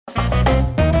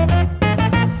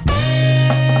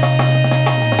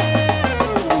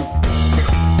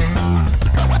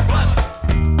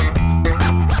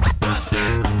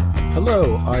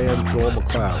I am Joel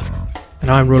McLeod.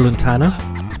 And I'm Roland Tanner.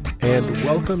 And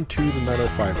welcome to the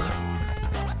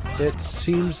 905er. It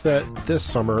seems that this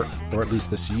summer, or at least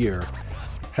this year,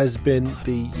 has been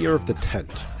the year of the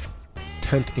tent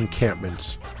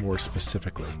encampments more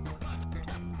specifically.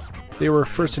 They were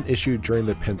first an issue during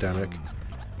the pandemic.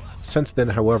 Since then,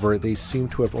 however, they seem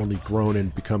to have only grown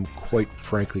and become, quite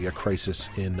frankly, a crisis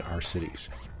in our cities.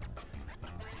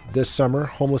 This summer,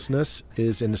 homelessness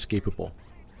is inescapable.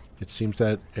 It seems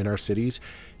that in our cities,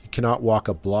 you cannot walk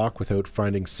a block without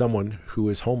finding someone who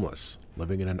is homeless,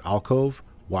 living in an alcove,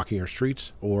 walking our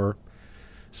streets, or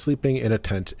sleeping in a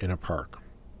tent in a park.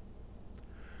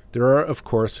 There are, of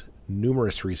course,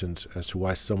 numerous reasons as to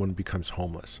why someone becomes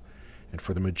homeless, and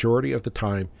for the majority of the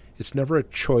time, it's never a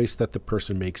choice that the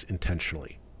person makes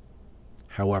intentionally.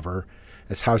 However,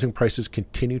 as housing prices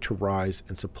continue to rise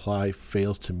and supply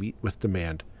fails to meet with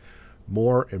demand,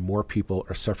 more and more people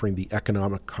are suffering the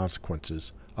economic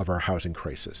consequences of our housing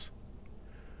crisis.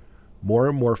 More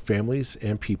and more families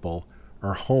and people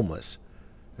are homeless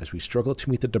as we struggle to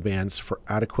meet the demands for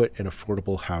adequate and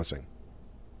affordable housing.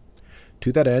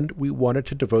 To that end, we wanted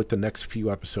to devote the next few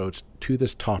episodes to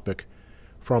this topic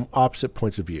from opposite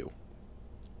points of view.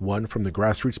 One from the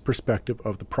grassroots perspective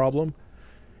of the problem,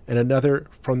 and another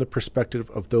from the perspective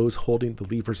of those holding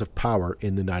the levers of power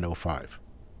in the 905.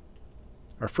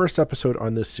 Our first episode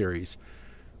on this series,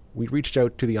 we reached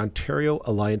out to the Ontario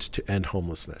Alliance to End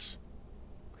Homelessness.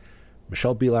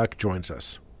 Michelle Bielak joins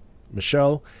us.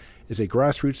 Michelle is a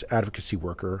grassroots advocacy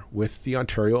worker with the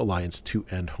Ontario Alliance to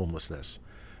End Homelessness,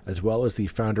 as well as the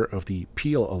founder of the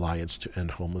Peel Alliance to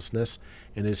End Homelessness,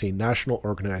 and is a national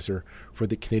organizer for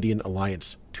the Canadian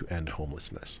Alliance to End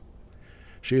Homelessness.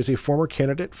 She is a former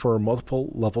candidate for multiple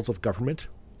levels of government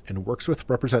and works with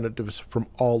representatives from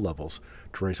all levels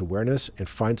to raise awareness and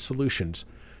find solutions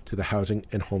to the housing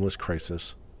and homeless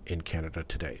crisis in Canada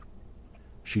today.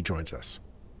 She joins us.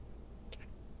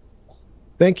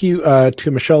 Thank you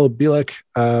to Michelle Bielak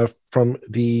from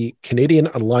the Canadian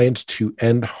Alliance to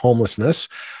End Homelessness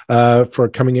for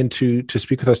coming in to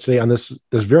speak with us today on this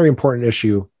very important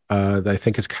issue that I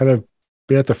think has kind of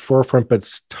been at the forefront but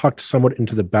it's tucked somewhat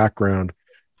into the background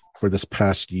for this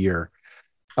past year.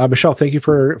 Michelle, thank you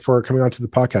for coming on to the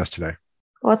podcast today.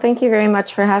 Well, thank you very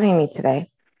much for having me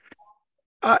today.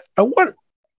 I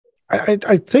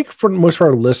think for most of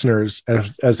our listeners,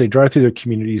 as they drive through their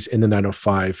communities in the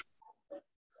 905,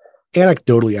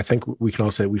 anecdotally, I think we can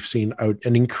all say we've seen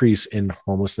an increase in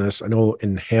homelessness. I know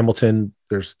in Hamilton,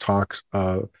 there's talks,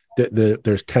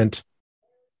 there's tent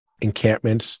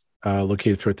encampments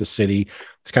located throughout the city.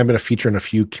 It's kind of been a feature in a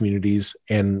few communities.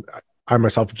 And I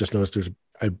myself have just noticed there's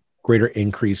a greater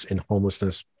increase in homeless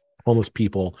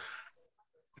people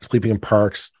sleeping in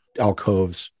parks,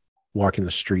 alcoves, walking the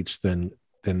streets than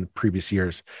previous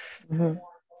years. Mm-hmm.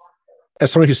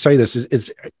 As someone who studied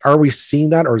this, are we seeing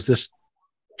that, or is this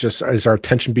is our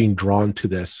attention being drawn to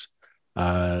this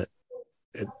for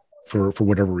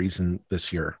whatever reason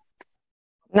this year?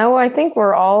 No, I think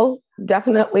we're all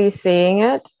definitely seeing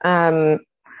it. In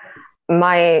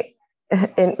my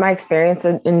experience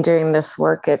in doing this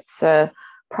work, it's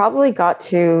probably got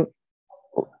to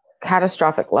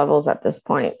catastrophic levels at this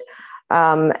point.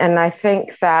 And I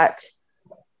think that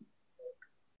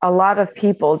a lot of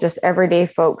people, just everyday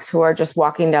folks who are just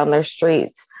walking down their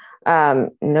streets,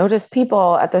 notice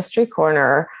people at the street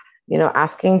corner,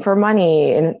 asking for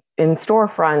money in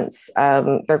storefronts.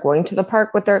 They're going to the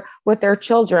park with their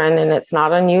children, and it's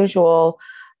not unusual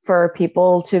for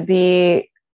people to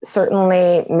be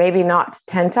certainly maybe not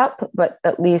tent up, but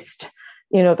at least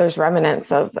there's remnants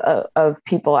of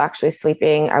people actually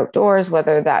sleeping outdoors,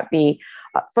 whether that be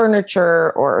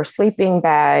furniture or sleeping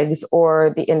bags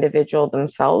or the individual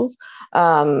themselves,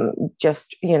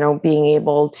 just being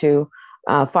able to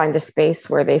find a space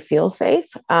where they feel safe.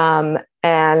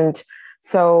 And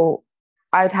so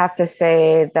I'd have to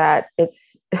say that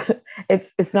it's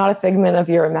not a figment of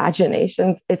your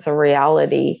imagination. It's a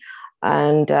reality.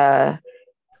 And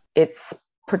it's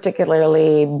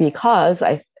particularly because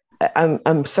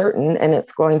I'm certain, and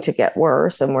it's going to get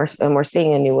worse, and we're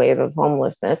seeing a new wave of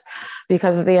homelessness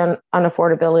because of the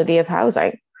unaffordability of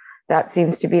housing. That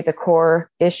seems to be the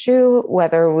core issue,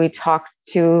 whether we talk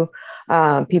to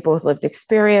people with lived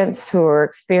experience who are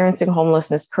experiencing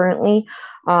homelessness currently.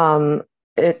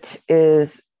 It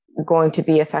is going to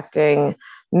be affecting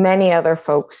many other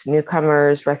folks,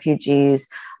 newcomers, refugees,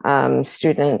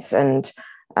 students, and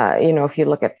if you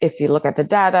look at the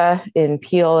data in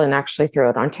Peel and actually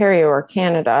throughout Ontario or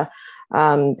Canada,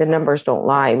 the numbers don't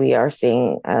lie. We are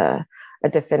seeing a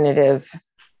definitive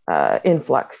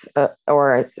influx,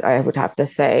 I would have to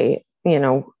say,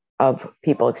 of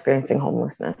people experiencing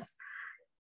homelessness.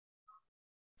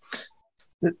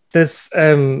 There's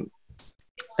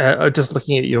just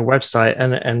looking at your website,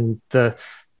 and the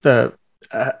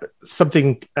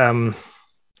something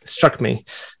struck me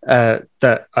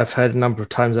that I've heard a number of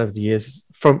times over the years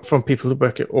from people who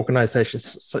work at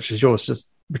organizations such as yours,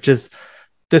 which is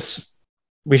this.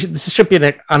 This should be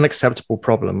an unacceptable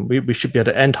problem. We should be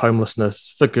able to end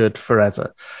homelessness for good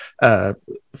forever. I've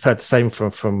heard the same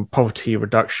from poverty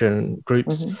reduction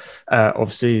groups.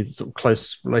 Obviously, sort of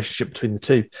close relationship between the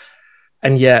two,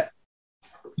 and yet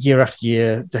year after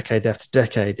year, decade after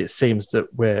decade, it seems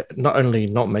that we're not only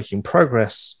not making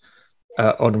progress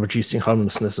on reducing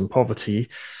homelessness and poverty,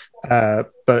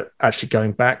 but actually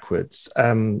going backwards.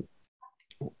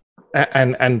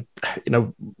 And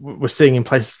we're seeing in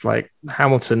places like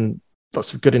Hamilton,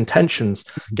 lots of good intentions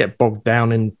get bogged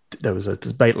down in. There was a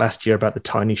debate last year about the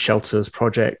tiny shelters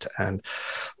project, and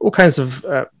all kinds of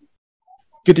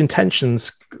good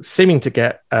intentions seeming to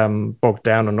get bogged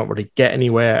down and not really get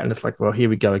anywhere. And it's like, well, here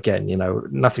we go again.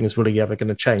 Nothing is really ever going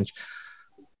to change.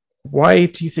 Why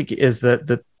do you think it is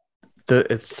that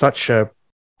it's such a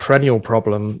perennial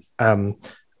problem?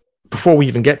 Before we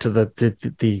even get to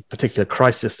the particular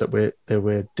crisis that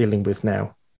we're dealing with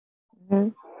now. Mm-hmm.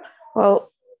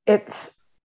 Well, it's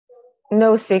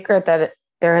no secret that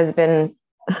there has been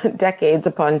decades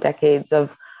upon decades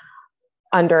of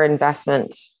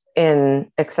underinvestment in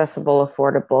accessible,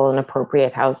 affordable, and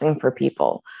appropriate housing for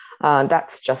people.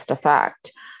 That's just a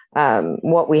fact.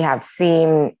 What we have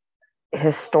seen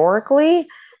historically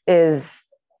is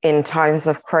in times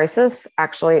of crisis,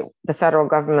 actually, the federal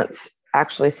government's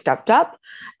actually stepped up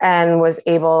and was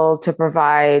able to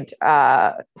provide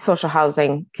social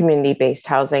housing, community-based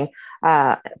housing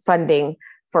funding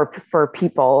for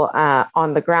people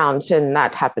on the ground. And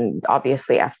that happened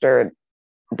obviously after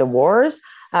the wars,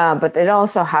 but it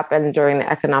also happened during the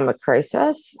economic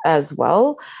crisis as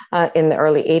well in the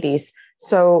early 80s.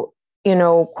 So,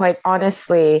 quite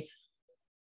honestly,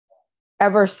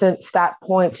 ever since that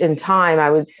point in time, I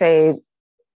would say,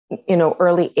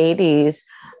 early 80s,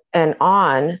 and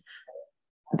on,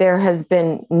 there has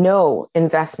been no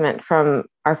investment from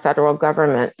our federal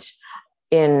government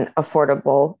in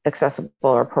affordable, accessible,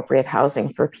 or appropriate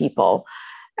housing for people.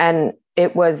 And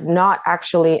it was not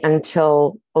actually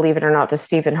until, believe it or not, the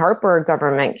Stephen Harper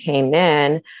government came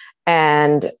in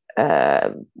and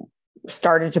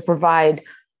started to provide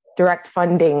direct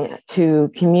funding to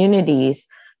communities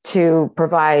to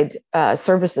provide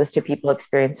services to people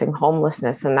experiencing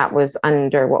homelessness. And that was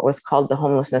under what was called the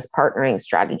Homelessness Partnering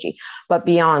Strategy. But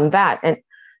beyond that, and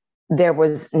there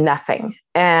was nothing.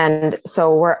 And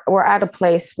so we're at a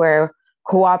place where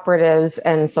cooperatives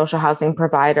and social housing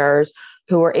providers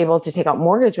who were able to take out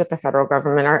mortgage with the federal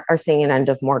government are seeing an end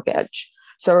of mortgage.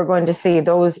 So we're going to see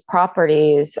those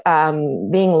properties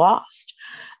being lost.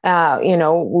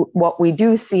 What we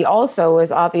do see also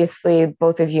is, obviously,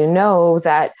 both of you know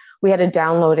that we had a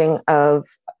downloading of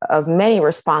many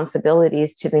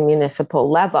responsibilities to the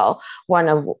municipal level, one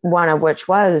of which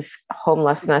was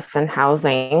homelessness and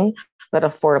housing, but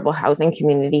affordable housing,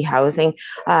 community housing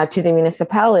to the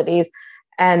municipalities.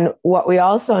 And what we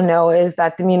also know is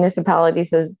that the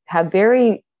municipalities have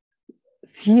very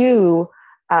few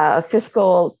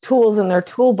fiscal tools in their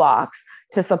toolbox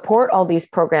to support all these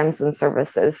programs and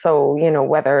services. So,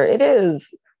 whether it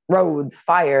is roads,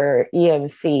 fire,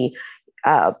 EMC,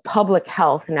 public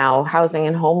health now, housing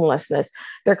and homelessness,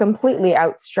 they're completely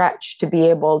outstretched to be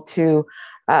able to,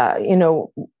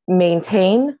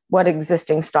 maintain what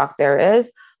existing stock there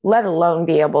is, let alone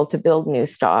be able to build new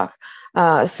stock.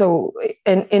 So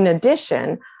in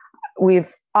addition,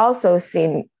 we've also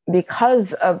seen,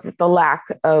 because of the lack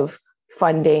of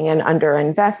funding and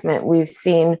underinvestment, we've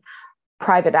seen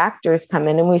private actors come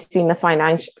in, and we've seen the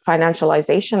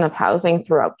financialization of housing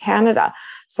throughout Canada.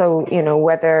 So,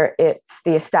 whether it's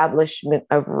the establishment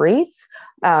of REITs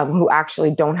who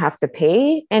actually don't have to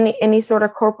pay any sort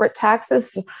of corporate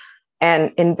taxes,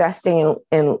 and investing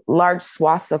in large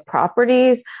swaths of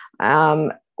properties,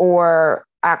 or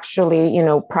actually,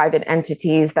 private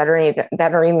entities that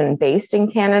are even based in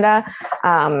Canada,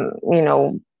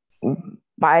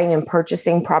 buying and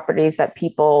purchasing properties that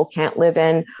people can't live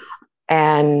in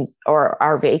or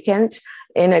are vacant.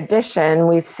 In addition,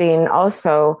 we've seen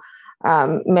also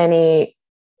many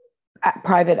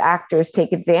private actors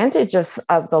take advantage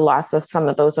of the loss of some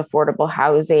of those affordable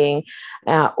housing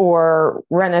or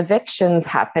renovictions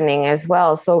happening as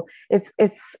well. So it's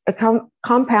a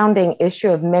compounding issue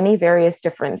of many various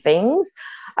different things.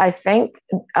 I think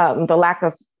the lack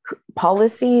of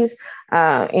policies,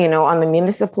 on the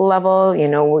municipal level,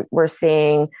 we're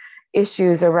seeing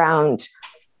issues around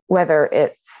whether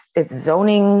it's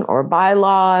zoning or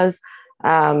bylaws.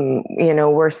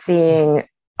 We're seeing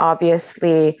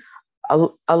obviously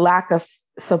a lack of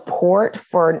support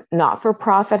for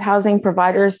not-for-profit housing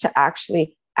providers to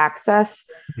actually access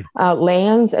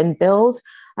lands and build.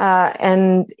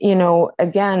 Again,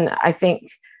 I think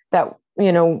that,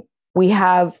 we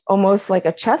have almost like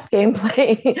a chess game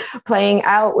playing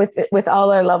out with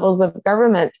all our levels of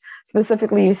government.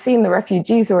 Specifically, you've seen the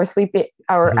refugees who are sleeping,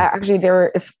 or actually there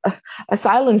were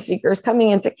asylum seekers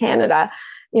coming into Canada,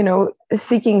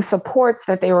 seeking supports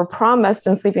that they were promised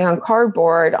and sleeping on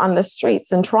cardboard on the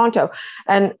streets in Toronto.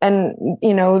 And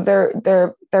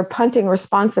they're punting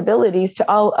responsibilities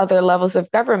to all other levels of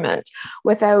government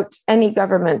without any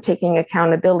government taking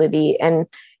accountability. And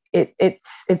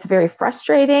it's very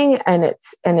frustrating, and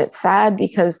it's sad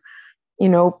because,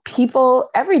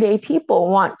 everyday people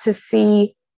want to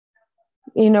see,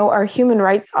 our human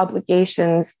rights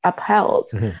obligations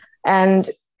upheld. And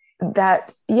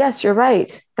that, yes, you're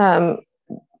right.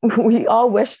 We all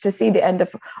wish to see the end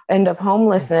of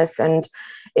homelessness, and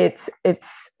it's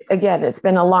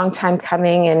been a long time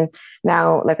coming, and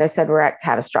now, like I said, we're at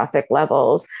catastrophic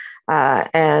levels,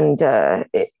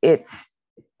 it's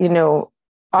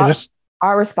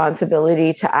our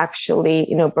responsibility to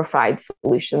actually provide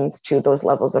solutions to those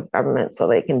levels of government so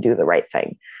they can do the right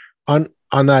thing. On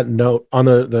that note, on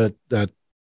the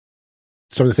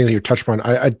some of the things that you touched upon,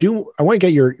 I want to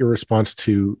get your response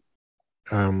to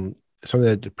something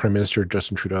that Prime Minister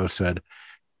Justin Trudeau said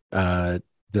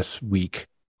this week.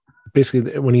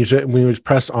 Basically, when he was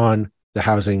pressed on the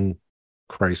housing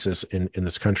crisis in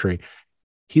this country,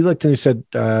 he looked and he said,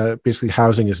 basically,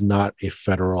 housing is not a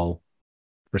federal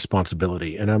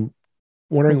responsibility. And I'm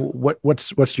wondering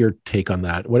what's your take on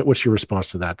that? What's your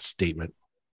response to that statement?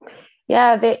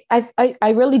 Yeah, I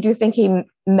really do think he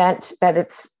meant that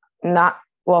it's not.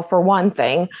 Well, for one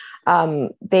thing,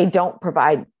 they don't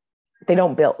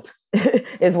build,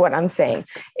 is what I'm saying.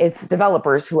 It's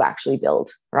developers who actually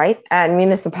build, right? And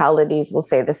municipalities will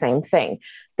say the same thing.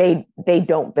 They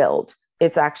don't build.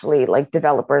 It's actually like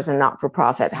developers and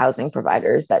not-for-profit housing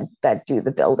providers that do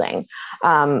the building.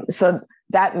 So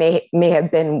that may have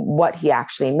been what he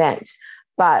actually meant.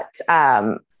 But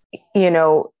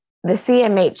the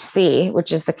CMHC,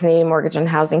 which is the Canadian Mortgage and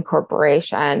Housing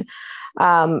Corporation,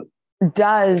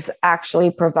 does actually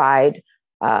provide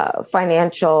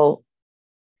financial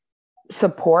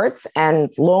supports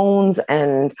and loans,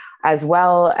 and as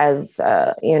well as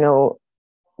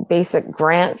basic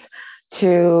grants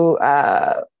to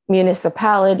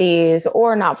municipalities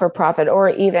or not-for-profit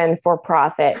or even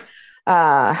for-profit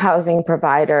housing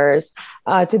providers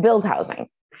to build housing.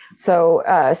 So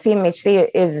CMHC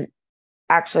is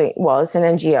actually, it's an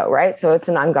NGO, right? So it's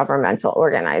a non-governmental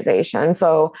organization.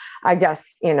 So I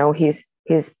guess, he's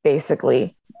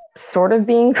basically sort of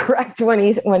being correct when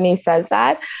he says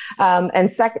that.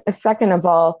 And second of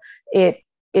all, it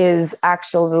is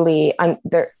actually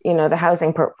the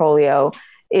housing portfolio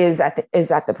is at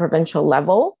the provincial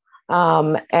level.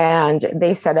 And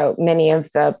they set out many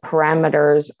of the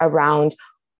parameters around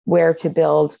where to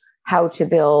build, how to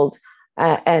build,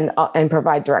 and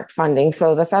provide direct funding.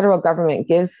 So the federal government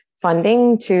gives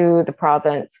funding to the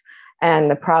province, and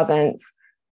the province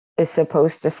is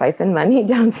supposed to siphon money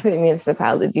down to the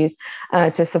municipalities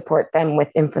to support them with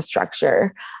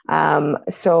infrastructure.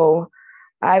 So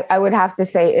I would have to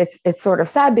say it's sort of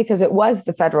sad, because it was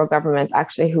the federal government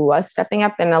actually who was stepping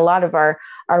up, and a lot of our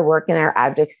work and our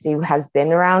advocacy has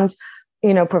been around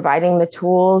providing the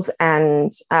tools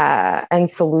and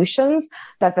solutions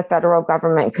that the federal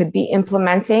government could be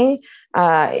implementing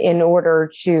in order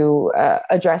to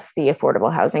address the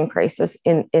affordable housing crisis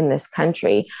in this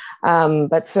country.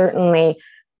 But certainly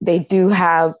they do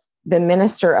have the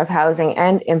Minister of Housing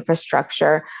and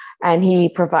Infrastructure, and he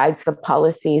provides the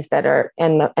policies that are,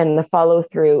 and the follow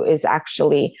through is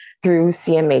actually through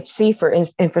CMHC for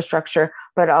infrastructure,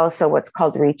 but also what's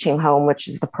called Reaching Home, which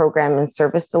is the program and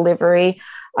service delivery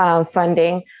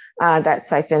funding that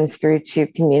siphons through to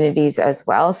communities as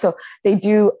well. So they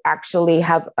do actually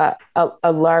have a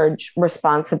large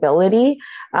responsibility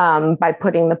by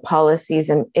putting the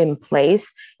policies in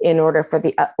place in order for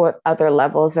the other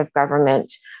levels of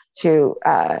government to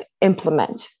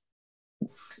implement.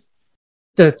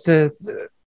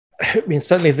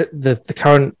 Certainly the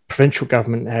current provincial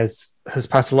government has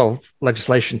passed a lot of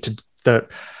legislation that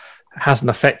has an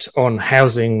effect on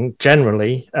housing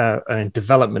generally, and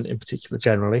development in particular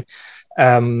generally.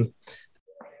 How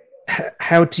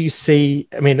do you see,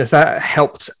 has that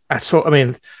helped at all?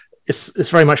 It's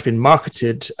very much been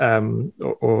marketed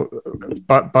or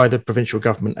by the provincial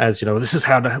government as, this is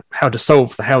how to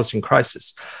solve the housing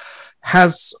crisis.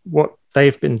 Has what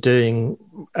they've been doing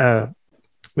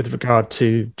with regard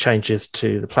to changes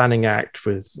to the Planning Act,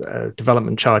 with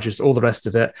development charges, all the rest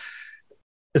of it,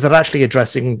 is that actually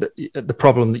addressing the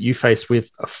problem that you face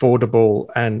with affordable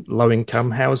and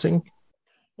low-income housing?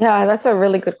 Yeah, that's a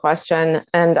really good question,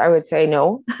 and I would say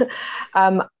no.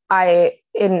 I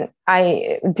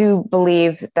do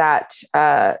believe that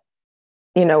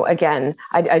again,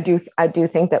 I do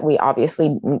think that we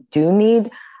obviously do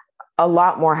need a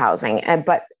lot more housing,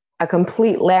 but a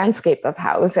complete landscape of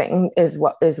housing is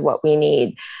what we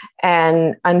need.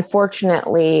 And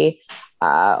unfortunately,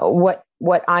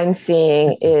 what I'm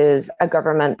seeing is a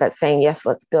government that's saying, yes,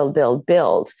 let's build, build,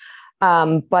 build,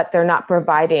 but they're not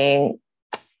providing,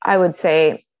 I would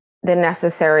say, the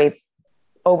necessary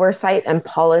oversight and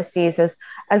policies,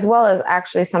 as well as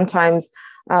actually sometimes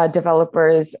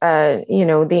developers,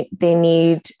 they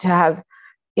need to have,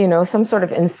 some sort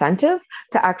of incentive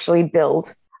to actually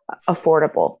build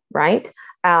affordable, right?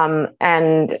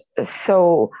 And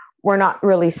so we're not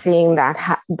really seeing that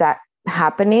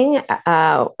happening,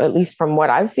 at least from what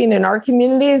I've seen in our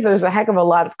communities. There's a heck of a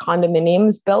lot of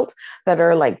condominiums built that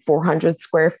are like 400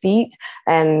 square feet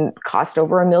and cost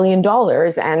over $1 million.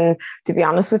 And to be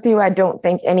honest with you, I don't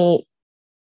think any,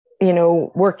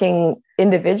 working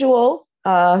individual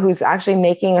who's actually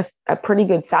making a pretty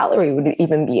good salary would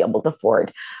even be able to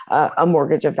afford a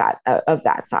mortgage of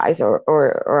that size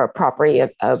or a property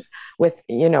of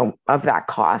that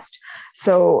cost.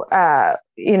 So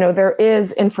there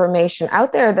is information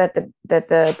out there that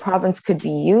the province could be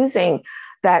using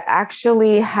that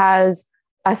actually has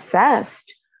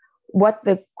assessed what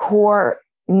the core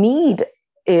need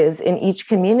is in each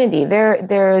community.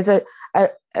 There is a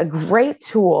great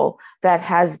tool that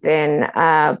has been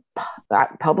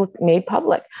made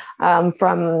public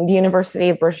from the University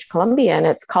of British Columbia, and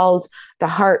it's called the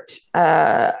HEART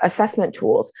assessment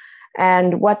tools.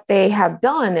 And what they have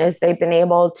done is they've been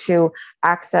able to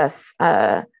access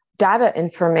data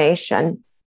information,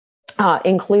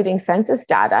 including census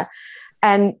data,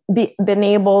 and been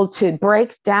able to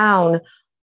break down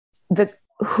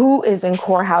who is in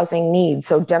core housing need.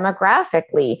 So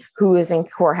demographically, who is in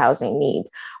core housing need?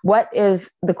 What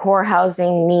is the core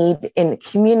housing need in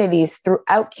communities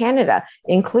throughout Canada,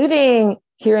 including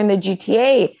here in the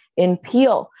GTA, in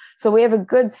Peel? So we have a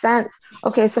good sense.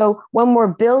 Okay, so when we're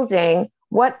building,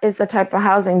 what is the type of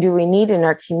housing do we need in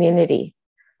our community,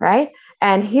 right?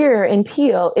 And here in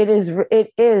Peel, it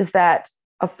is that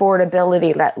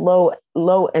affordability, that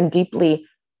low and deeply,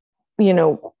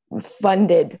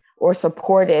 funded or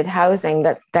supported housing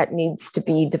that needs to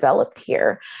be developed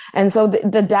here. And so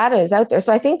the data is out there.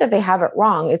 So I think that they have it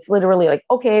wrong. It's literally like,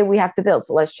 okay, we have to build,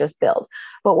 so let's just build.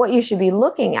 But what you should be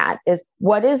looking at is,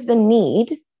 what is the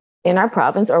need in our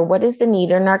province, or what is the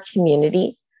need in our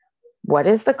community? What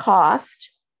is the cost?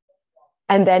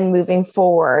 And then moving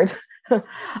forward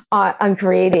on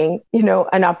creating,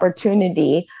 an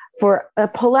opportunity for a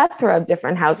plethora of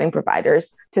different housing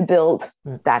providers to build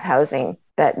that housing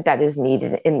that is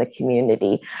needed in the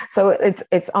community. So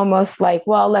it's almost like,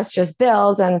 well, let's just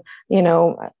build, and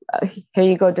here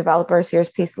you go, developers, here's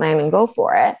piece of land, and go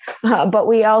for it. But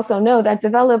we also know that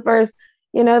developers,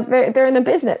 they're in a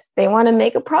business, they want to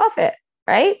make a profit,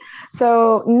 right?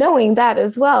 So knowing that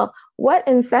as well, what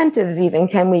incentives even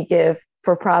can we give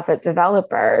for profit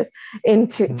developers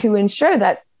to ensure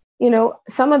that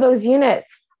some of those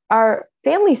units are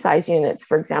family size units,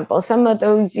 for example. Some of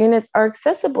those units are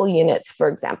accessible units, for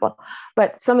example.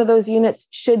 But some of those units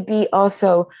should be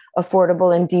also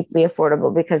affordable and deeply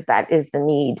affordable, because that is the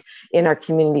need in our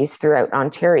communities throughout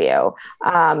Ontario.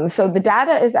 So the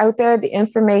data is out there, the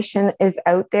information is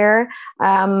out there.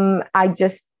 I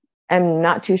just am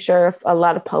not too sure if a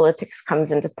lot of politics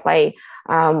comes into play,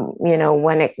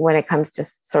 when it comes to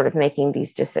sort of making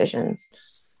these decisions.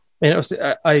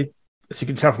 I as you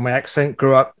can tell from my accent,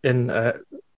 grew up in a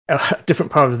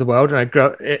different part of the world, and I grew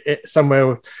up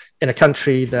somewhere in a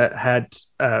country that had,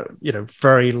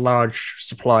 very large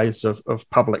supplies of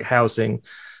public housing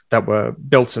that were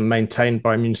built and maintained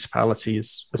by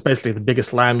municipalities. It's basically the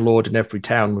biggest landlord in every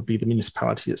town would be the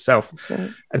municipality itself. Okay.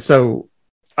 And so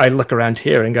I look around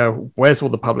here and go, where's all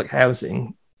the public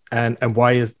housing, and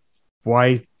why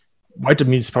do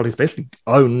municipalities basically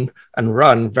own and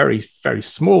run very, very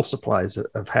small supplies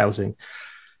of housing?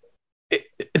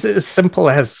 Is it as simple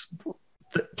as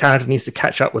Canada needs to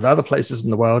catch up with other places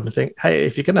in the world and think, hey,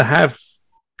 if you're going to have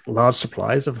large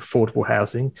supplies of affordable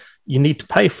housing, you need to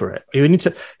pay for it. You need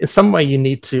to, in some way, you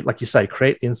need to, like you say,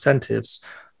 create the incentives,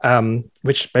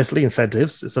 which basically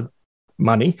incentives is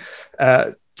money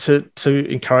to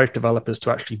encourage developers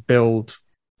to actually build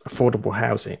affordable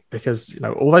housing, because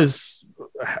all those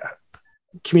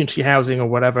community housing or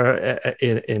whatever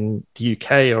in the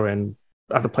UK or in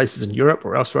other places in Europe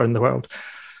or elsewhere in the world,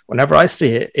 whenever I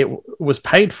see it, it was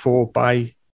paid for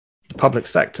by the public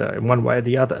sector in one way or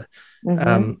the other.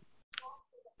 Mm-hmm.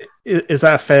 Is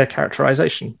that a fair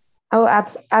characterization? Oh,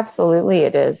 absolutely,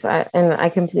 it is, and I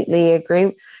completely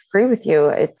agree with you.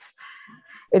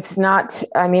 It's not.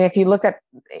 I mean, if you look at,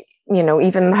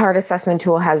 even the HART assessment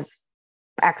tool has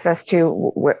access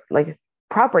to like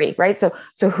property, right? So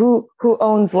who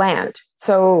owns land?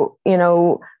 So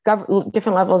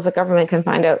different levels of government can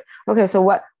find out. Okay, so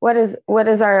what is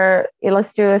our?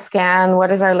 Let's do a scan.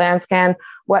 What is our land scan?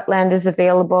 What land is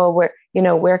available?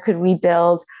 Where could we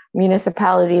build?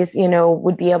 Municipalities,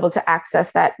 would be able to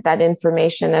access that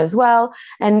information as well,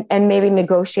 and maybe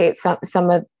negotiate some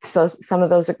of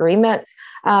those agreements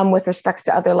with respects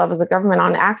to other levels of government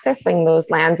on accessing those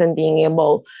lands and being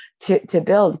able to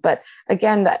build. But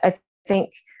again, I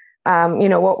think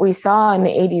what we saw in the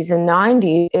 80s and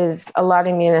 90s is a lot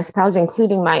of municipalities,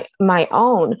 including my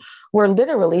own, were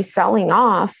literally selling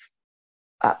off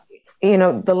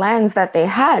the lands that they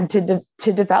had to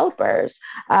developers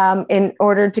in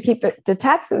order to keep the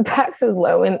taxes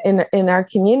low in our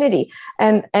community.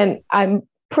 And I'm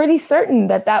pretty certain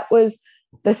that was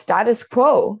the status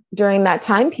quo during that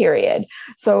time period.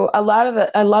 So a lot of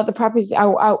the properties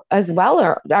as well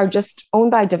are just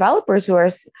owned by developers who are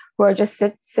just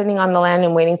sitting on the land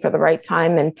and waiting for the right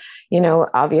time, and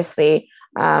obviously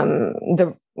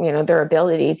their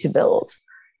ability to build.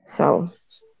 So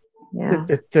yeah.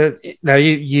 Now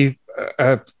you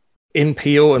in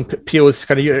Peel, and Peel is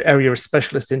kind of your area of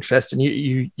specialist interest, and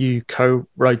you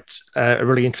co-wrote a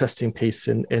really interesting piece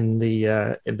in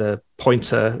the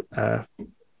Poynter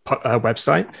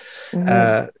website.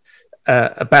 Mm-hmm.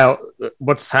 About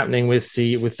what's happening with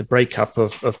the breakup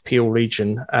of Peel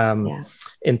region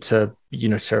into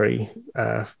unitary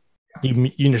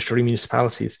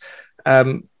municipalities.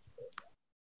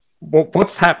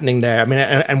 What's happening there? I mean,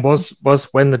 and was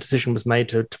when the decision was made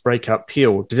to break up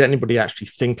Peel, did anybody actually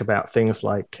think about things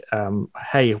like,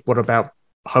 hey, what about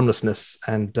homelessness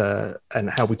and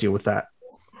how we deal with that?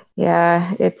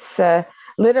 Yeah, it's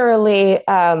literally.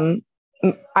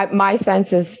 My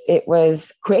sense is it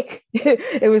was quick.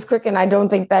 It was quick, and I don't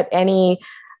think that any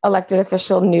elected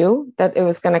official knew that it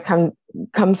was going to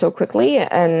come so quickly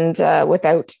and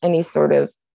without any sort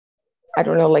of, I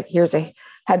don't know, like, here's a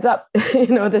heads up,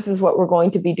 this is what we're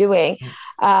going to be doing.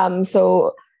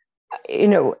 So,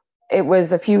 there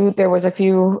was a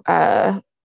few,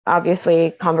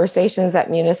 obviously, conversations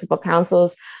at municipal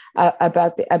councils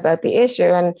about the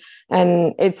issue,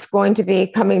 and it's going to be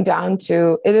coming down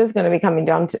to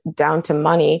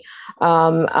money.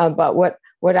 But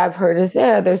what I've heard is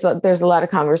there's a lot of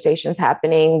conversations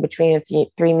happening between the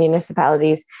three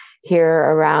municipalities here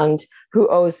around who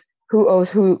owes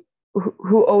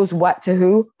what to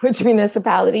who, which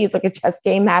municipality. It's like a chess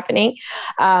game happening,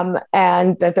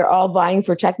 and that they're all vying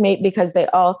for checkmate because they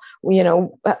all,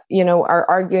 are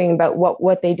arguing about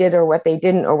what they did or what they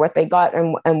didn't, or what they got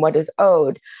and what is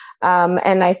owed.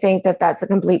 And I think that that's a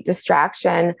complete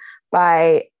distraction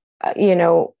by,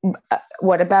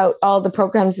 what about all the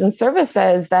programs and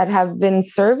services that have been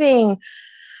serving,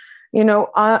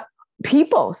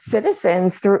 people,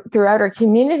 citizens throughout our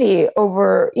community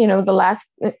over, the last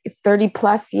 30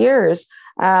 plus years,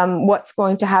 what's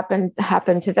going to happen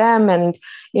to them. And,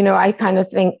 I kind of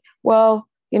think, well,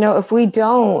 if we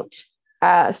don't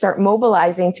start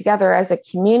mobilizing together as a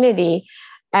community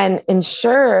and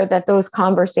ensure that those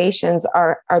conversations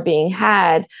are being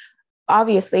had,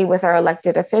 obviously with our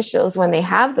elected officials when they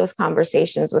have those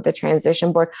conversations with the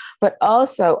transition board, but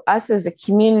also us as a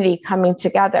community coming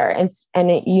together in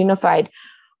a unified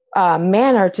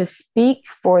manner to speak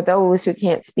for those who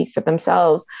can't speak for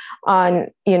themselves on,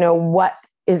 what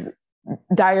is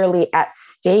direly at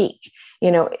stake,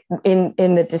 in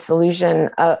the dissolution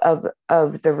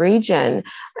of the region,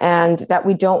 and that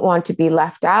we don't want to be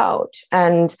left out.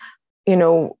 And,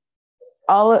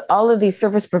 all of these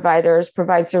service providers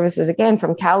provide services, again,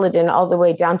 from Caledon all the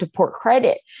way down to Port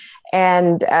Credit.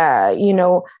 And,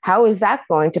 how is that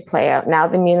going to play out? Now,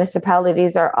 the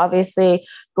municipalities are obviously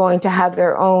going to have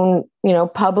their own,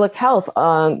 public health,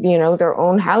 their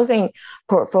own housing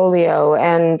portfolio,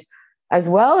 and as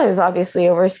well as obviously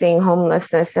overseeing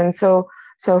homelessness. And so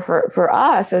for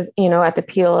us, as at the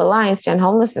Peel Alliance to End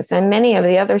Homelessness and many of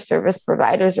the other service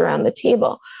providers around the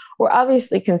table, we're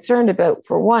obviously concerned about,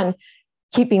 for one,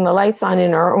 keeping the lights on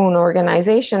in our own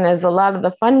organization, as a lot of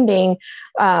the funding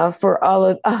for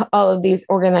all of these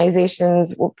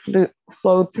organizations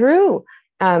flowed through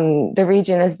the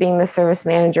region as being the service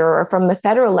manager, or from the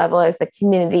federal level as the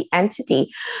community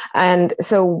entity. And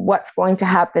so what's going to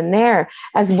happen there,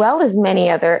 as well as many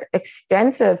other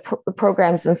extensive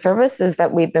programs and services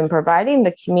that we've been providing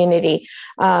the community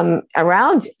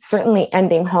around certainly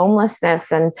ending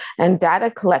homelessness and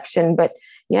data collection. But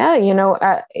yeah,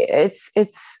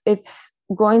 it's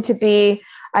going to be,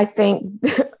 I think,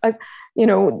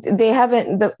 they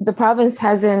haven't, the province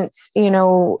hasn't,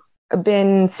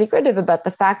 been secretive about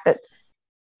the fact that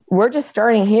we're just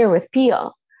starting here with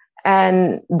Peel,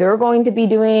 and they're going to be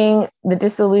doing the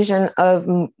dissolution of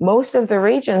most of the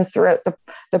regions throughout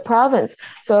the province.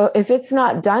 So if it's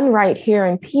not done right here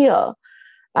in Peel,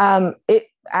 it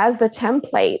as the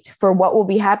template for what will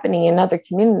be happening in other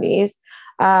communities,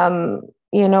 I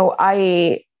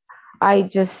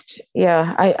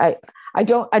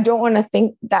don't want to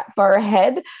think that far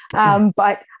ahead,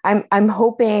 but I'm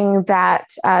hoping that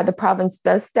the province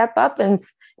does step up and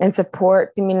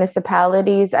support the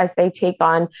municipalities as they take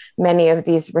on many of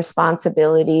these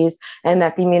responsibilities, and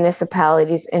that the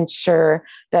municipalities ensure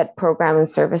that program and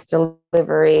service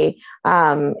delivery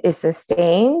is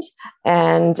sustained,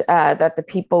 and that the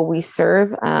people we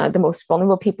serve, the most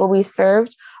vulnerable people we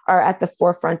served, are at the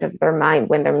forefront of their mind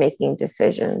when they're making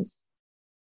decisions.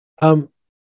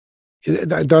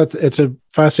 It's a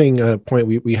fascinating point.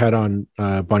 We had on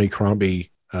Bonnie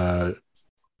Crombie a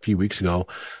few weeks ago,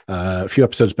 a few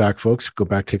episodes back, folks. Go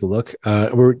back, take a look.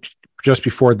 We're just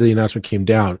before the announcement came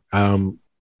down, and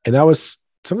that was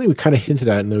something we kind of hinted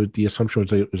at, and the assumption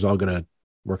was it was all going to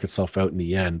work itself out in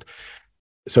the end.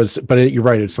 So, you're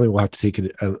right. It's something we'll have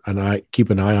to keep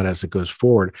an eye on as it goes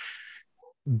forward.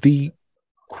 The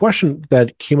question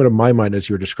that came out of my mind as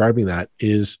you were describing that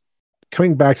is,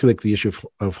 coming back to the issue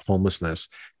of homelessness,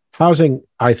 housing,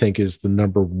 I think, is the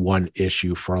number one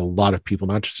issue for a lot of people,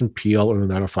 not just in Peel or the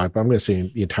 905, but I'm going to say in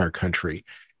the entire country,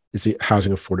 is the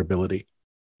housing affordability.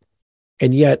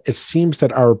 And yet it seems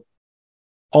that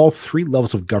all three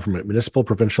levels of government, municipal,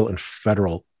 provincial, and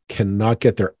federal, cannot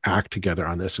get their act together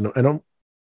on this. And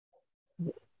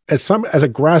as a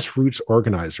grassroots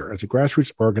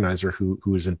organizer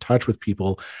who is in touch with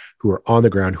people who are on the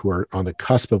ground, who are on the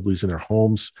cusp of losing their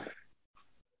homes,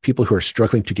 people who are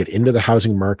struggling to get into the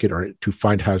housing market or to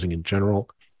find housing in general.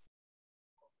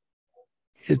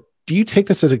 Do you take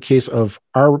this as a case of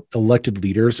our elected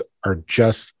leaders are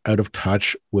just out of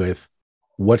touch with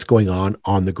what's going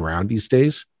on the ground these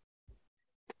days?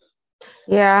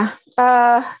 Yeah,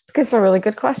 it's a really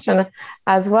good question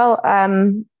as well.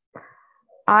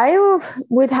 I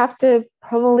would have to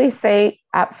probably say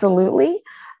absolutely.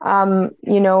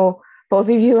 Both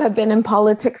of you have been in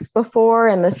politics before,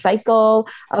 and the cycle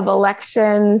of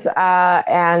elections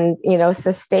and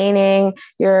sustaining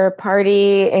your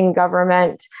party in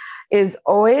government is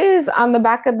always on the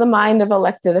back of the mind of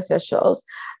elected officials.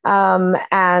 So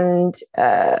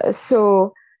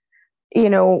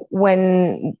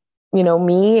when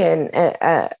me and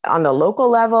on the local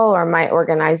level, or my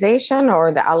organization,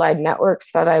 or the allied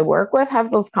networks that I work with,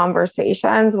 have those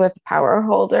conversations with power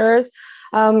holders,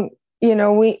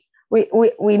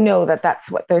 we know that that's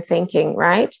what they're thinking,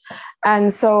 right?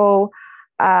 And so,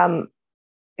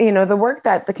 the work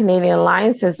that the Canadian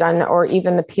Alliance has done, or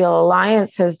even the Peel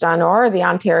Alliance has done, or the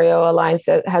Ontario Alliance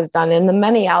has done, and the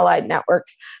many allied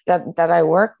networks that I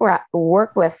work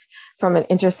with from an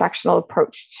intersectional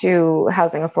approach to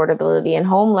housing affordability and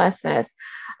homelessness,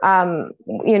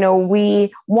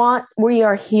 we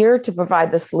are here to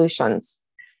provide the solutions,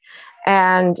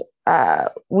 and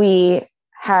we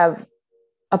have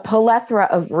a plethora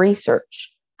of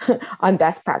research on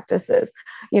best practices.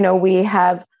 We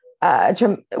have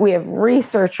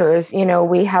researchers,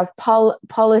 we have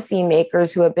policy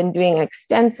makers who have been doing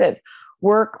extensive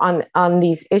work on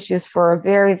these issues for a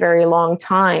very, very long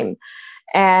time.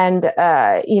 And,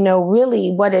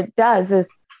 really what it does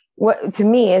is, to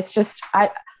me, it's just,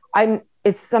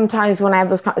 it's sometimes when I have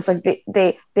those, it's like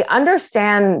they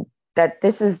understand that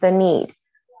this is the need,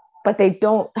 but they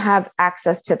don't have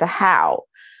access to the how.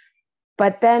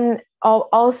 But then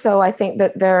also, I think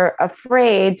that they're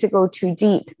afraid to go too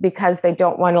deep because they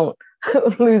don't want to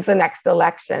lose the next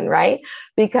election, right?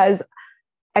 Because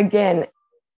again,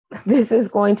 this is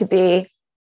going to be,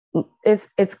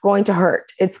 it's going to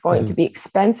hurt. It's going to be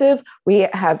expensive. We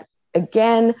have,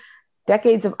 again,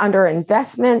 decades of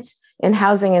underinvestment in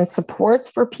housing and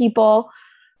supports for people.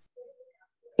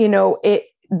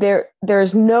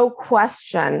 There's no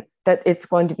question that it's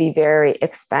going to be very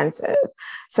expensive.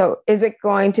 So is it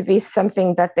going to be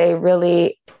something that they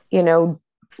really,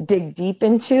 dig deep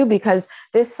into? Because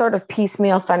this sort of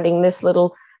piecemeal funding, this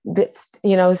little bits,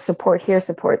 support here, a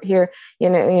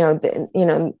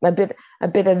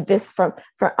bit of this from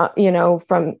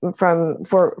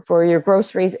for your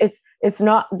groceries. It's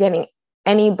not getting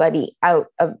anybody out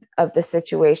of the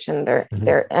situation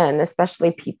they're in,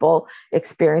 especially people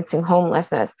experiencing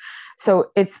homelessness.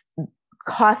 So it's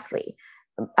costly.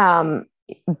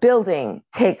 Building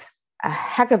takes a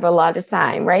heck of a lot of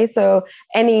time, right? So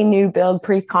any new build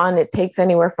pre-con, it takes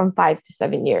anywhere from 5 to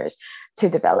 7 years to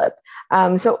develop.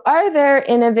 So are there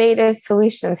innovative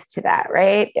solutions to that,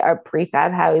 right? Are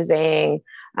prefab housing,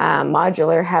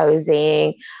 modular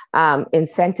housing,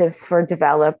 incentives for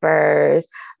developers,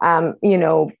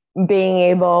 being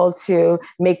able to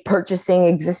make purchasing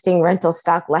existing rental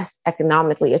stock less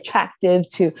economically attractive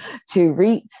to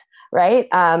REITs, right?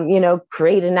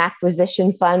 Create an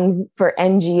acquisition fund for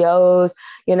NGOs,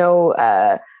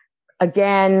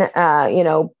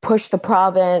 push the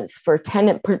province for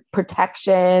tenant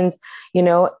protections,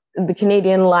 the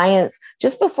Canadian Alliance,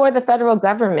 just before the federal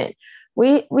government,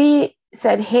 we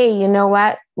said, hey, you know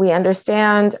what? We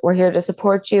understand, we're here to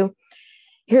support you.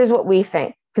 Here's what we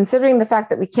think. Considering the fact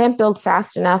that we can't build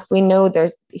fast enough, we know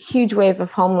there's a huge wave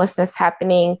of homelessness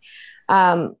happening.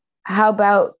 How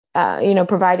about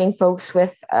providing folks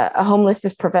with a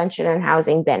homelessness prevention and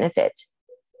housing benefit?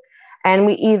 And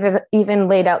we even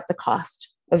laid out the cost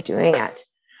of doing it.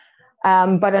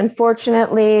 But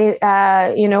unfortunately,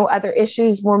 other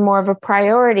issues were more of a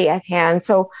priority at hand.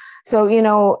 So it's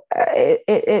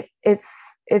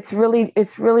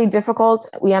really difficult.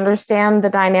 We understand the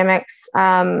dynamics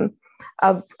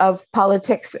of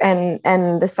politics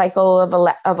and the cycle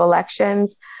of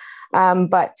elections,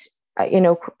 but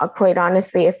quite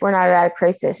honestly, if we're not at a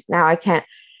crisis now, I can't.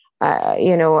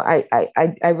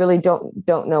 I really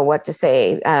don't know what to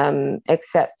say,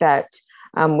 except that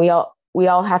we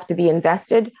all have to be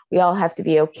invested. We all have to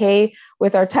be okay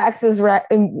with our taxes,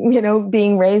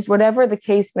 being raised, whatever the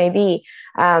case may be,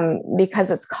 because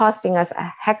it's costing us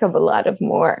a heck of a lot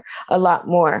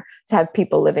more to have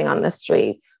people living on the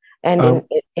streets and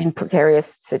in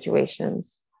precarious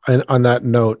situations. And on that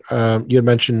note, you had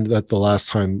mentioned that the last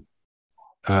time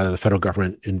the federal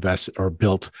government invested or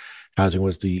built housing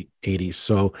was the 80s.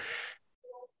 So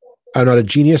I'm not a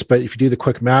genius, but if you do the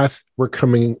quick math, we're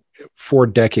coming 4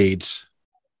 decades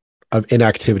of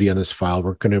inactivity on this file.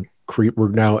 We're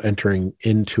now entering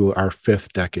into our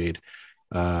 5th decade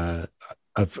of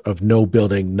no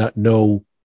building, no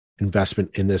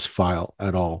investment in this file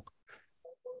at all.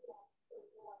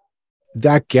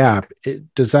 That gap,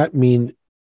 does that mean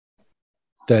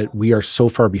that we are so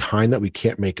far behind that we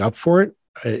can't make up for it?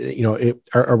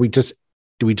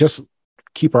 Do we just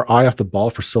keep our eye off the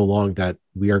ball for so long that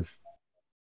we are?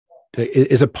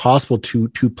 Is it possible to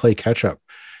play catch up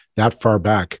that far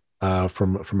back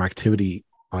from activity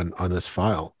on this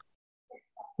file?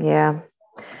 Yeah.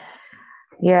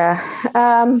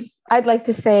 I'd like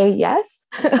to say yes.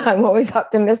 I'm always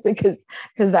optimistic because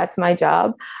that's my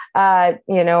job. I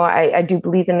do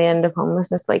believe in the end of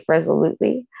homelessness, like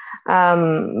resolutely.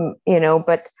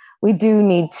 But we do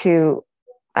need to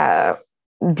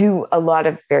do a lot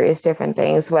of various different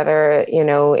things, whether,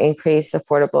 increase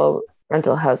affordable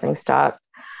rental housing stock,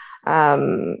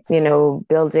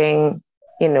 building,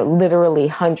 literally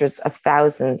hundreds of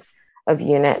thousands of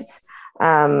units,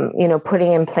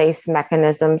 putting in place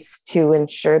mechanisms to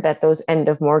ensure that those end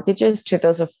of mortgages to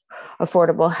those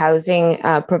affordable housing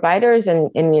providers and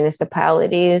in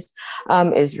municipalities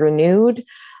is renewed,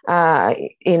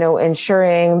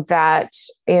 ensuring that,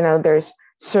 there's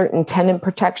certain tenant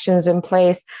protections in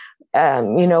place,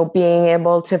 being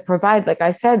able to provide, like I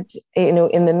said,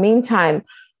 in the meantime,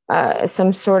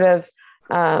 some sort of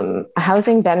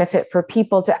housing benefit for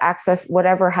people to access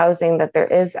whatever housing that there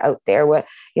is out there, with,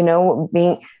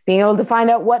 being able to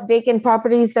find out what vacant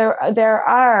properties there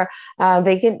are,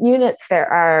 vacant units there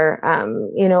are,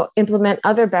 implement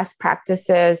other best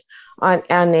practices on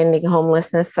ending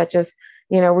homelessness, such as,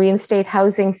 reinstate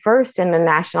housing first in the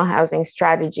national housing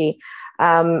strategy,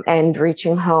 and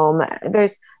reaching home.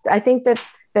 I think that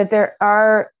there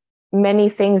are many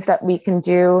things that we can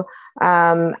do,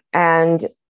 and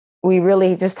we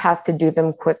really just have to do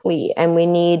them quickly. And we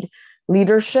need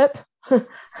leadership,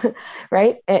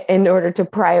 right, in order to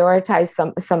prioritize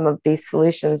some of these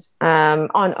solutions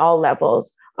on all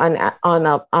levels, on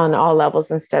all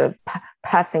levels, instead of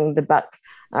passing the buck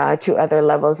to other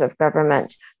levels of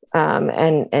government,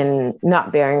 and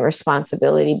not bearing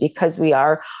responsibility, because we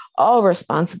are all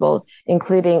responsible,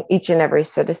 including each and every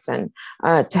citizen,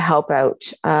 to help out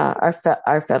our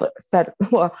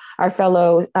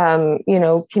fellow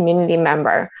community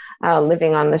member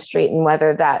living on the street, and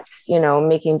whether that's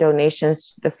making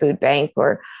donations to the food bank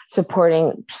or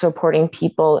supporting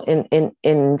people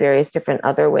in various different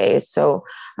other ways. So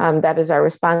that is our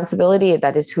responsibility.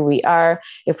 That is who we are.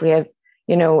 If we have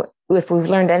if we've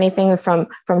learned anything from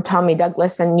Tommy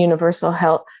Douglas and universal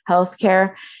health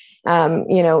care,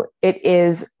 it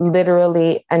is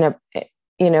literally an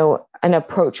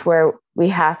approach where we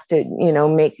have to,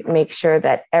 make sure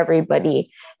that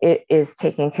everybody is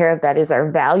taken care of. That is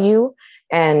our value.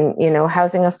 And,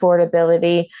 housing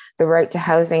affordability, the right to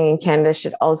housing in Canada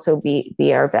should also be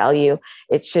our value.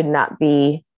 It should not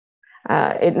be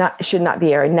should not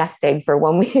be our nest egg for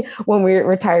when we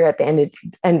retire at the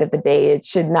end of the day. It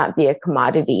should not be a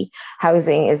commodity.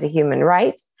 Housing is a human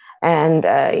right. And,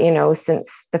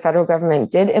 since the federal government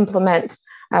did implement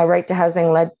right to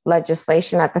housing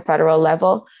legislation at the federal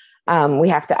level, we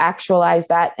have to actualize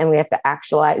that, and we have to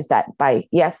actualize that by,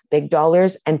 yes, big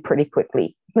dollars and pretty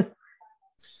quickly.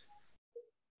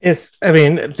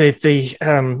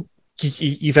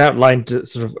 You've outlined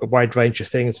sort of a wide range of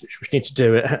things which we need to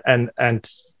do, and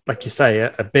like you say,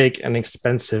 a big and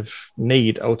expensive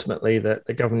need ultimately that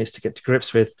the government needs to get to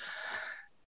grips with.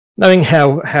 Knowing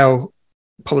how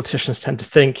politicians tend to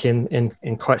think in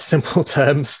quite simple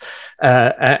terms,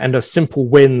 and of simple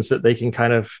wins that they can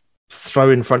kind of throw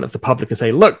in front of the public and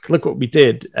say, look what we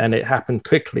did, and it happened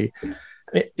quickly.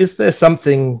 Is there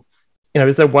something,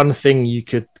 is there one thing you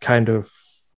could kind of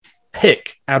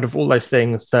pick out of all those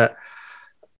things that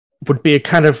would be a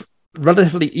kind of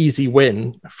relatively easy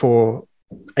win for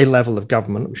a level of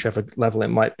government, whichever level it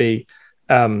might be,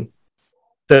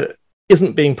 that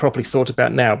isn't being properly thought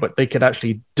about now, but they could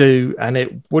actually do, and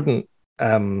it wouldn't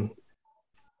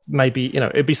maybe,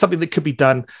 it'd be something that could be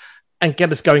done and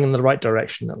get us going in the right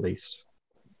direction at least?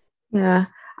 Yeah.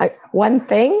 One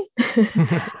thing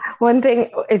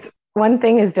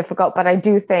is difficult, but I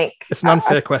do think it's an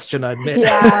unfair question, I admit.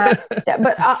 Yeah,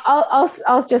 but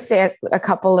I'll just say a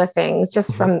couple of things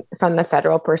just from the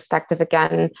federal perspective.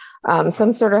 Again,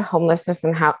 some sort of homelessness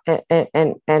and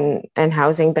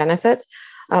housing benefit,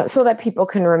 so that people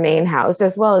can remain housed,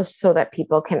 as well as so that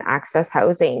people can access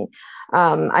housing.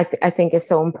 I think is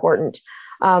so important,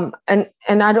 and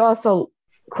I'd also,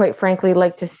 quite frankly,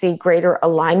 like to see greater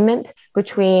alignment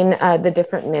between the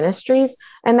different ministries,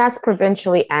 and that's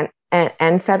provincially and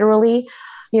federally.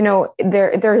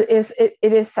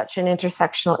 It is such an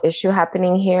intersectional issue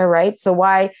happening here, right? So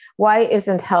why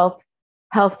isn't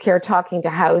healthcare talking to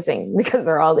housing? Because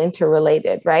they're all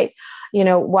interrelated, right?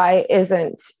 Why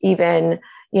isn't even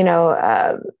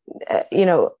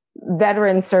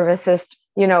veteran services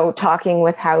talking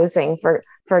with housing, for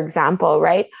example,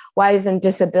 right? Why isn't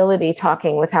disability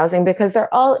talking with housing? Because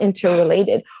they're all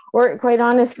interrelated. Or quite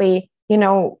honestly,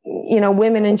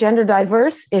 women and gender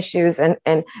diverse issues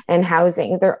and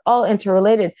housing, they're all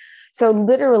interrelated. So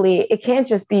literally, it can't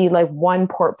just be like one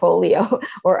portfolio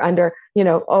or under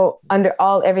all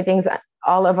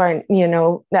of our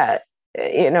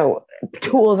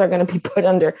tools are going to be put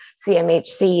under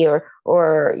CMHC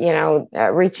or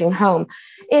Reaching Home.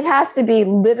 It has to be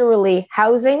literally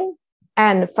housing,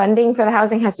 and funding for the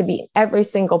housing has to be every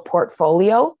single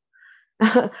portfolio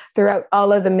throughout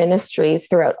all of the ministries,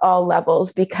 throughout all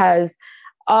levels, because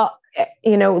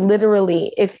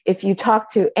literally, if you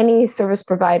talk to any service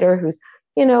provider who's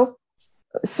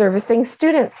servicing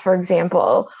students, for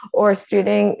example, or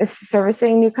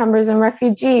servicing newcomers and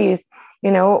refugees,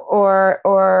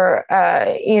 or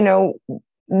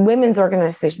women's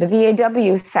organization, the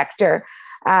VAW sector,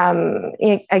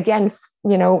 again,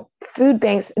 food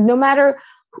banks, no matter,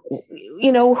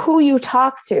 who you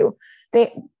talk to,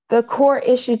 the core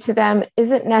issue to them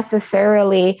isn't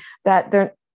necessarily that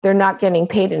they're not getting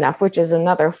paid enough, which is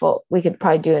we could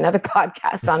probably do another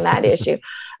podcast on that issue.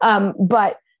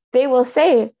 But they will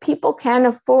say people can't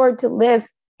afford to live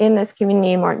in this community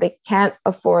anymore. They can't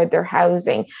afford their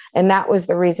housing. And that was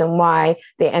the reason why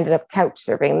they ended up couch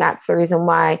surfing. That's the reason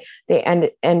why they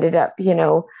ended up,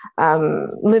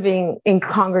 living in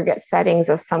congregate settings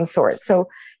of some sort. So,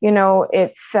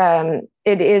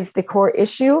 it is the core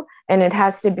issue, and it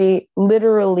has to be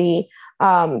literally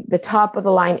the top of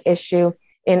the line issue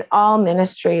in all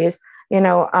ministries, in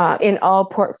all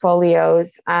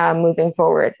portfolios moving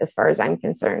forward, as far as I'm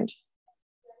concerned.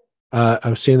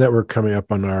 I'm seeing that we're coming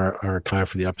up on our time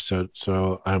for the episode,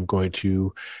 so I'm going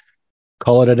to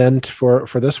call it an end for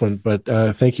this one. But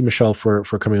thank you, Michelle, for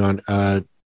coming on.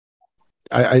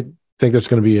 I think there's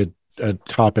going to be a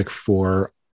topic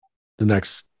for the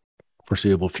next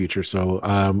foreseeable future. So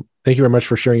thank you very much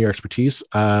for sharing your expertise.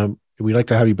 We'd like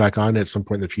to have you back on at some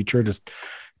point in the future, just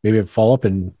maybe a follow-up,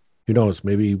 and who knows,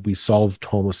 maybe we solved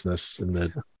homelessness in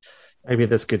the... Maybe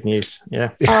that's good news.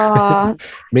 Yeah.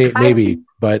 Maybe,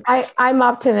 but I'm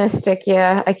optimistic.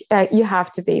 Yeah. You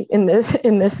have to be in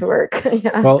this work.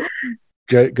 Yeah. Well,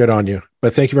 good on you.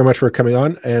 But thank you very much for coming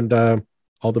on, and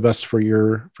all the best for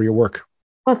your work.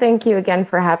 Well, thank you again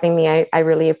for having me. I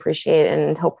really appreciate it,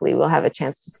 and hopefully we'll have a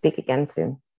chance to speak again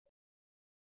soon.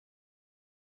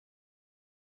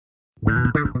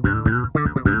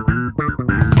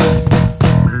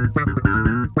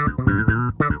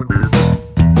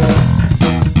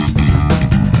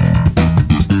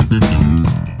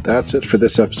 That's it for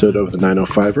this episode of the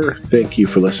 905er. Thank you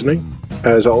for listening.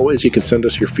 As always, you can send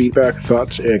us your feedback,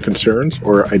 thoughts, and concerns,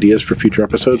 or ideas for future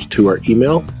episodes to our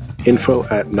email,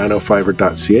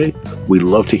 info@905er.ca. We'd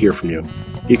love to hear from you.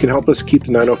 You can help us keep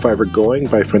the 905er going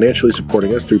by financially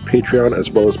supporting us through Patreon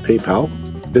as well as PayPal.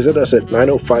 Visit us at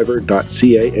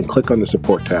 905er.ca and click on the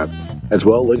support tab. As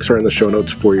well, links are in the show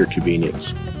notes for your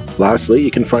convenience. Lastly,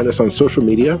 you can find us on social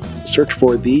media. Search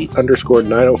for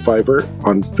 _905er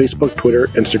on Facebook, Twitter,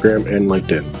 Instagram, and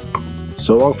LinkedIn.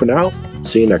 So long for now.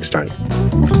 See you next time.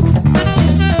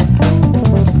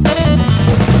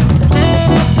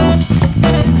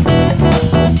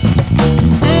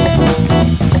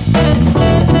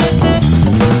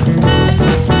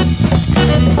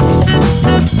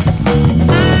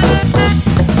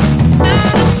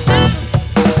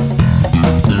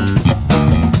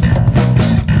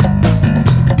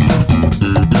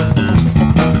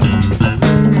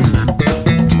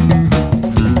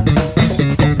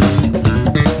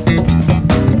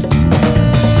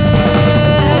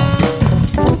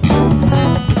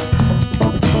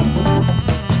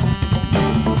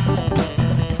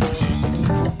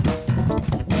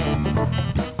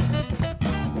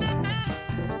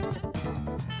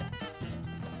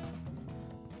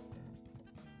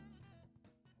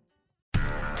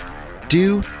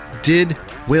 Do, Did,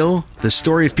 Will, the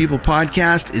Story of People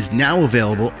podcast is now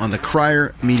available on the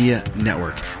Crier Media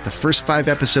Network. The first 5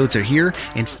 episodes are here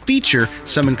and feature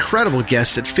some incredible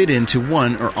guests that fit into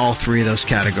one or all 3 of those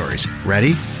categories.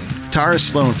 Ready? Tara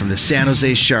Sloan from the San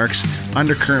Jose Sharks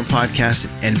Undercurrent podcast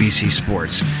at NBC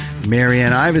Sports.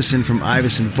 Marianne Iveson from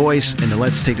Iveson Voice and the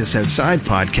Let's Take This Outside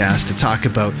podcast to talk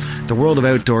about the world of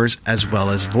outdoors as well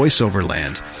as voiceover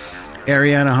land.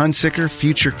 Ariana Hunsicker,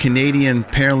 future Canadian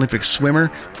Paralympic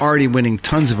swimmer, already winning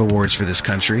tons of awards for this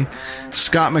country.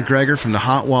 Scott McGregor from the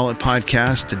Hot Wallet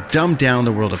podcast to dumb down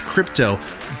the world of crypto,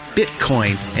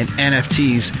 Bitcoin, and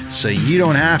NFTs so you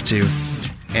don't have to.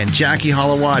 And Jackie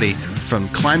Holowati from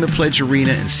Climate Pledge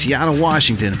Arena in Seattle,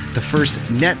 Washington, the first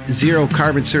net zero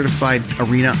carbon certified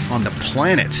arena on the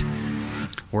planet.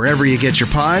 Wherever you get your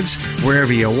pods,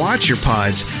 wherever you watch your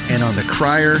pods, and on the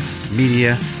Crier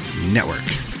Media Network.